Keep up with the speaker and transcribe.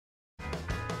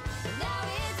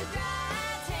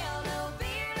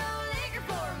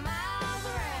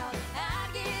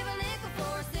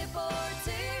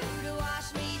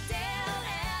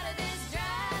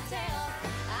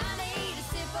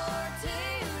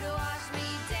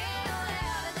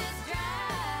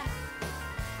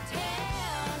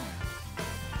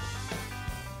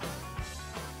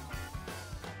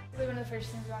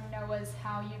first things I want to know was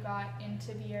how you got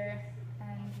into beer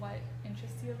and what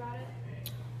interests you about it.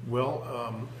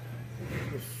 Well,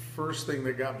 the first thing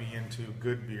that got me into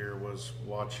good beer was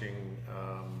watching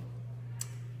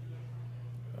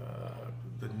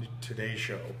the Today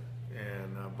Show,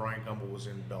 and Brian Gumbel was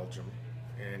in Belgium,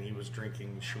 and he was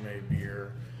drinking Chimay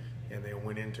beer, and they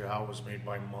went into how it was made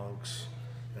by monks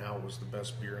and how it was the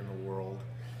best beer in the world.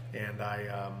 And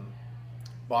I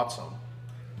bought some,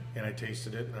 and I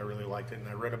tasted it, and I really liked it. And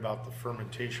I read about the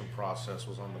fermentation process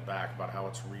was on the back, about how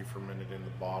it's re-fermented in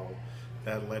the bottle.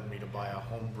 That led me to buy a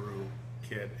homebrew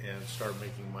kit and start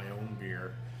making my own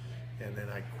beer. And then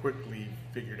I quickly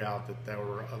figured out that there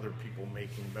were other people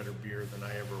making better beer than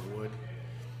I ever would.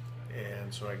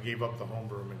 And so I gave up the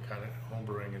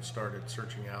homebrewing and started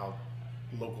searching out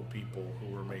local people who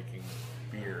were making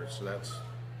beer. So that's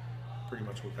pretty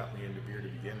much what got me into beer to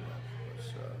begin with.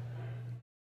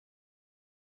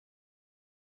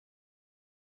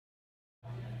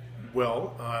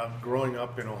 Growing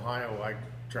up in Ohio, I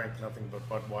drank nothing but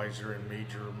Budweiser and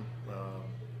major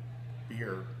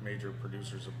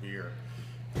producers of beer.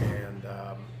 And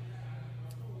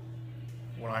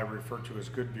what I refer to as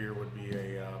good beer would be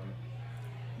a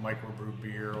microbrew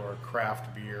beer or a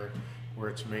craft beer where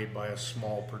it's made by a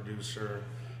small producer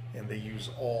and they use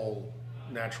all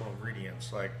natural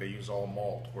ingredients, like they use all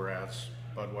malt, whereas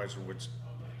Budweiser would,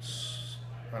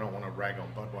 I don't want to rag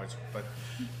on Budweiser, but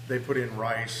they put in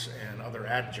rice and other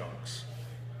adjuncts.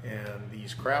 And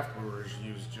these craft brewers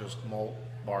use just malt,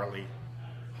 barley,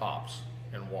 hops,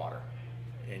 and water,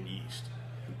 and yeast.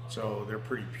 So they're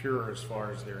pretty pure as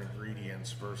far as their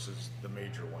ingredients versus the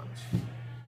major ones.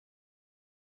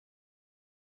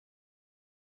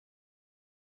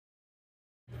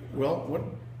 Well,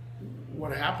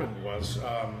 what happened was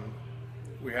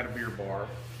we had a beer bar.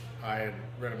 I had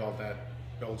read about that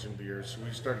Belgian beer, so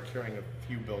we started carrying a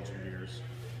few Belgian beers.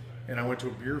 And I went to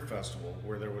a beer festival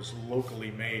where there was locally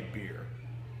made beer.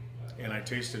 And I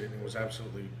tasted it, and it was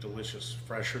absolutely delicious,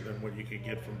 fresher than what you could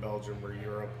get from Belgium or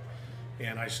Europe.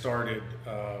 And I started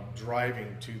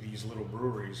driving to these little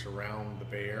breweries around the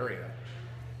Bay Area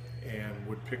and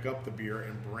would pick up the beer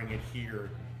and bring it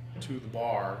here to the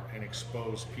bar and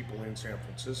expose people in San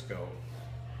Francisco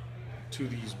to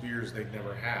these beers they'd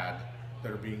never had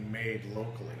that are being made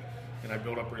locally. And I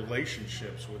built up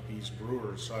relationships with these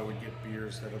brewers, so I would get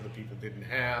beers that other people didn't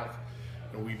have,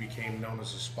 and we became known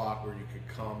as a spot where you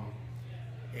could come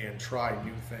and try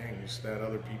new things that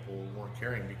other people weren't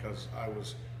carrying, because I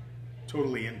was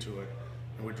totally into it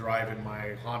and would drive in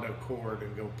my Honda Accord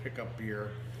and go pick up beer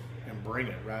and bring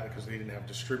it, right? Because they didn't have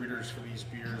distributors for these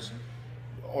beers.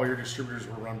 All your distributors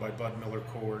were run by Bud Miller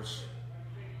Coors.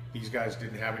 These guys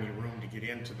didn't have any room to get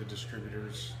into the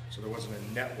distributors, so there wasn't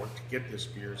a network to get this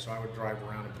beer, so I would drive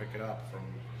around and pick it up from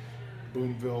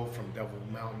Boonville, from Devil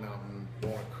Mountain out in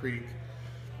Walnut Creek.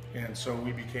 And so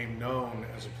we became known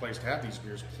as a place to have these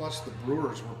beers. Plus the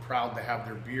brewers were proud to have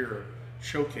their beer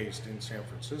showcased in San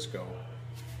Francisco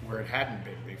where it hadn't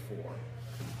been before.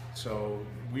 So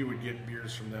we would get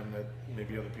beers from them that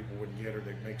maybe other people wouldn't get, or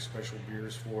they'd make special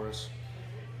beers for us.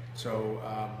 So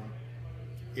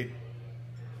it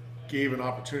gave an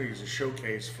opportunity as a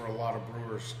showcase for a lot of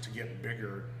brewers to get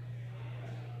bigger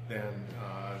than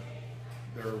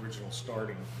their original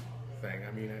starting thing.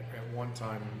 I mean, at one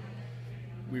time,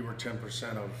 we were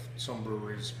 10% of some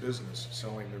breweries' business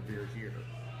selling their beer here,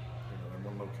 in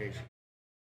one location.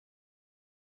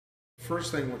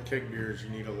 First thing with keg beer is you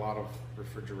need a lot of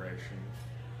refrigeration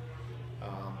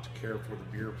to care for the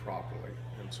beer properly.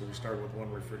 And so we started with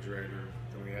one refrigerator,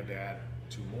 then we had to add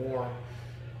 2 more.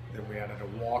 Then we added a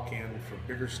walk-in for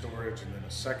bigger storage, and then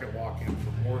a second walk-in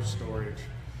for more storage.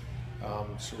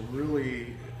 So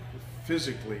really,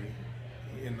 physically,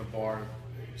 in the bar,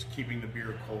 it's keeping the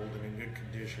beer cold and in good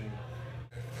condition.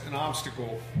 An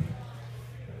obstacle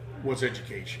was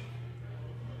education.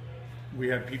 We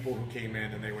had people who came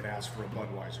in and they would ask for a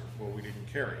Budweiser. Well, we didn't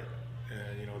carry it.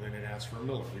 Then they'd ask for a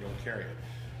Miller. We don't carry it.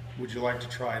 Would you like to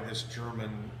try this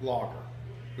German lager,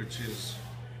 which is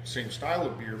same style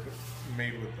of beer, but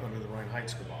made under the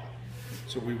Reinheitsgebot.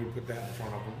 So we would put that in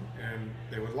front of them, and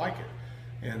they would like it.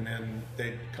 And then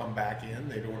they'd come back in,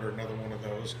 they'd order another one of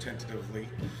those tentatively,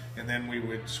 and then we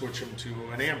would switch them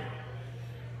to an amber.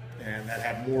 And that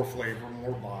had more flavor,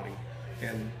 more body,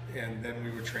 and then we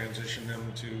would transition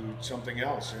them to something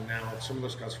else. And now some of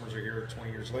those customers are here 20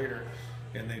 years later,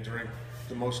 and they drink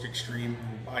the most extreme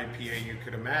IPA you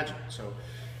could imagine. So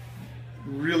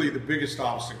really the biggest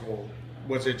obstacle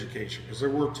was education, because there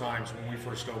were times when we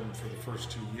first opened for the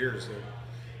first 2 years that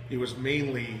it was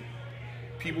mainly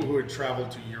people who had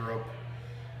traveled to Europe.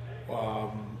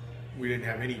 We didn't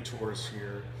have any tourists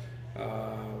here.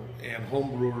 and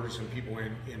home brewers and people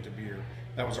into beer.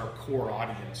 That was our core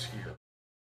audience here.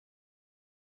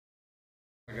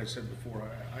 Like I said before,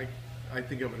 I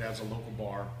think of it as a local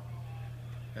bar.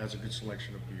 It has a good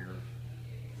selection of beer.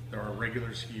 There are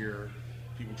regulars here.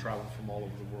 People travel from all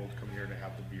over the world come here to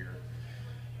have the beer.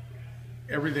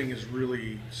 Everything is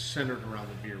really centered around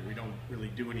the beer. We don't really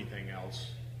do anything else.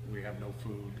 We have no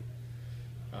food,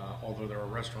 although there are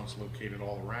restaurants located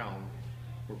all around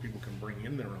where people can bring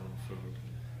in their own food,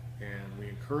 and we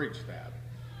encourage that.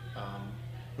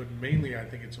 But mainly I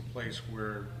think it's a place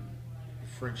where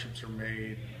friendships are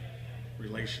made,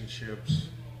 relationships,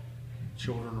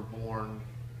 children are born.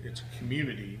 It's a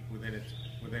community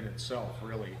within itself,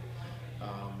 really,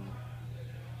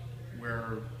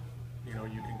 where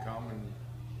you can come and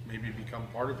maybe become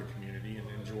part of the community and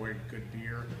enjoy good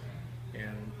beer.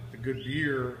 And the good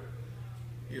beer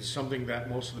is something that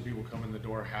most of the people come in the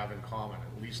door have in common.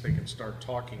 At least they can start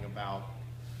talking about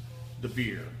the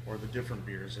beer or the different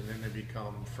beers, and then they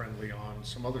become friendly on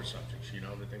some other subjects,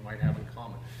 that they might have in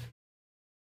common.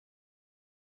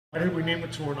 Why did we name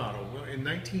it Toronado? Well, in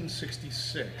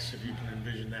 1966, if you can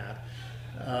envision that,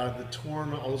 the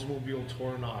Oldsmobile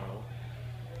Toronado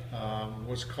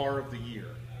was car of the year.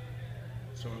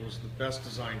 So it was the best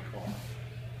designed car.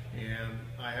 And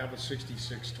I have a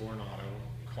 66 Toronado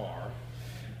car,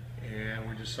 and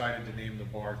we decided to name the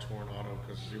bar Toronado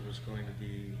because it was going to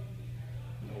be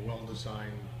a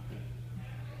well-designed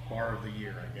bar of the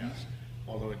year, I guess.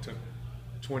 Although it took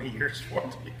 20 years for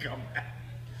it to become that.